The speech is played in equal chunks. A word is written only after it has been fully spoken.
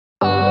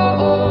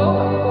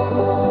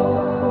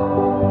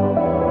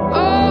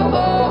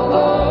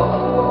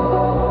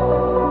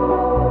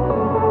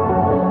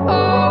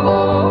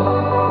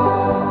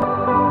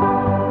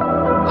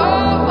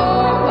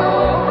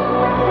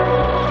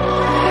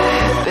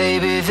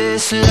Baby,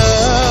 this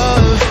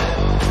love,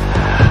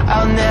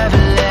 I'll never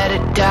let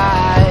it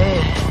die.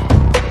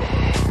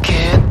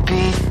 Can't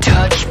be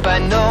touched by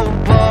no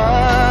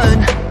one.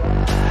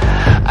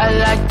 I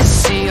like to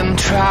see them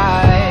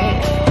try.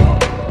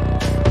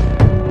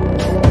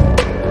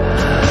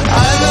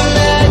 I'm a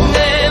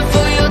madman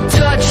for your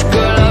touch,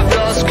 girl, I've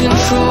lost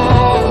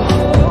control.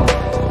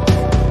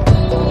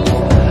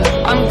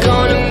 I'm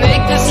gonna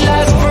make this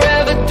last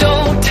forever,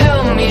 don't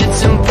tell me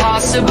it's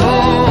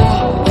impossible.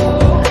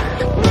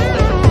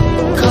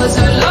 Cause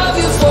I love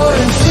you for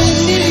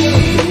infinity.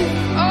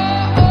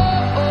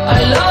 I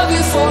love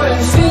you for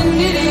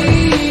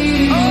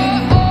infinity.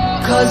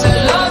 Cause I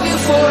love you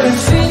for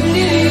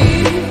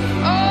infinity.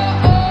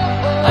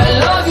 I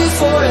love you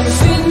for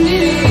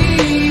infinity.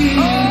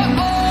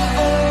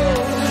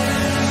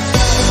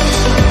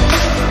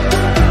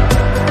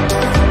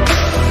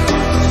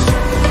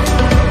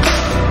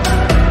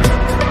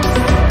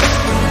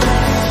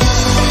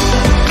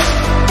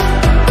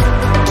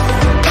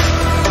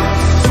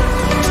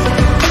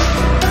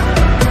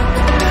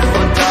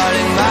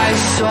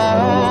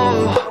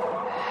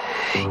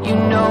 You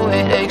know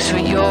it aches for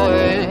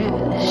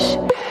yours,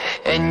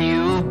 and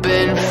you've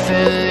been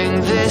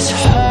filling this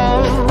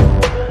hole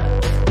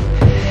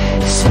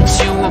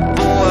since you were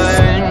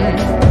born.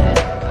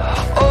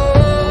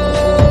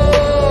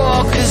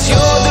 Oh, 'cause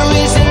you're the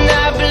reason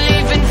I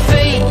believe in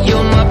fate.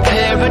 You're my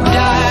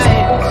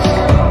paradise,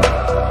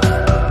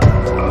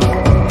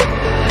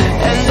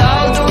 and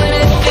I'll do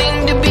anything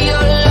to be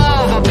your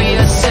love. I'll be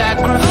a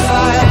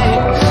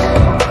sacrifice.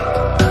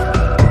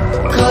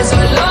 'Cause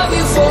I love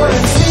you for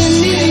infinity.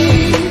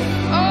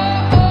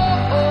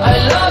 I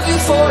love you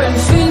for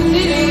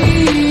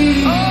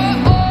infinity.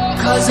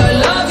 'Cause I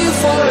love you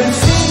for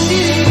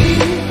infinity.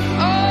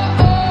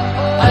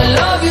 I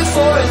love you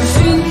for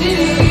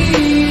infinity.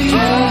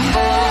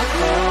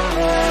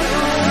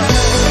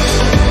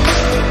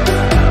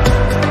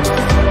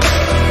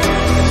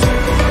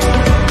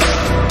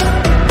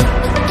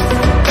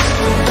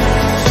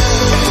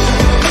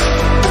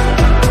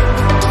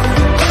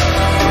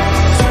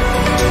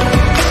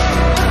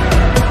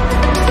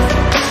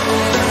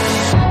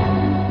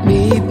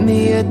 Meet me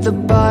at the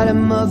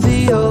bottom of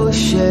the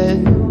ocean,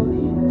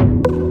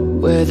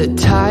 where the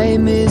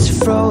time is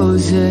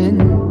frozen,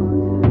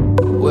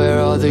 where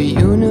all the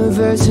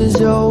universe is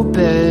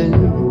open.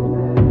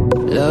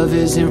 Love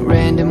isn't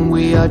random,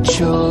 we are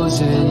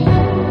chosen.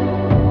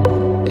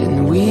 And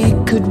we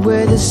could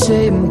wear the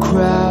same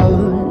crown.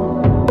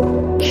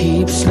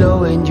 Keep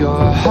slowing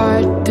your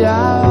heart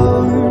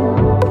down.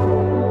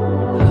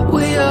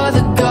 We are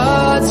the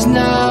gods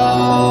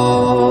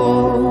now.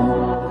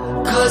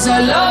 'Cause I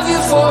love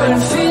you for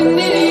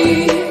infinity.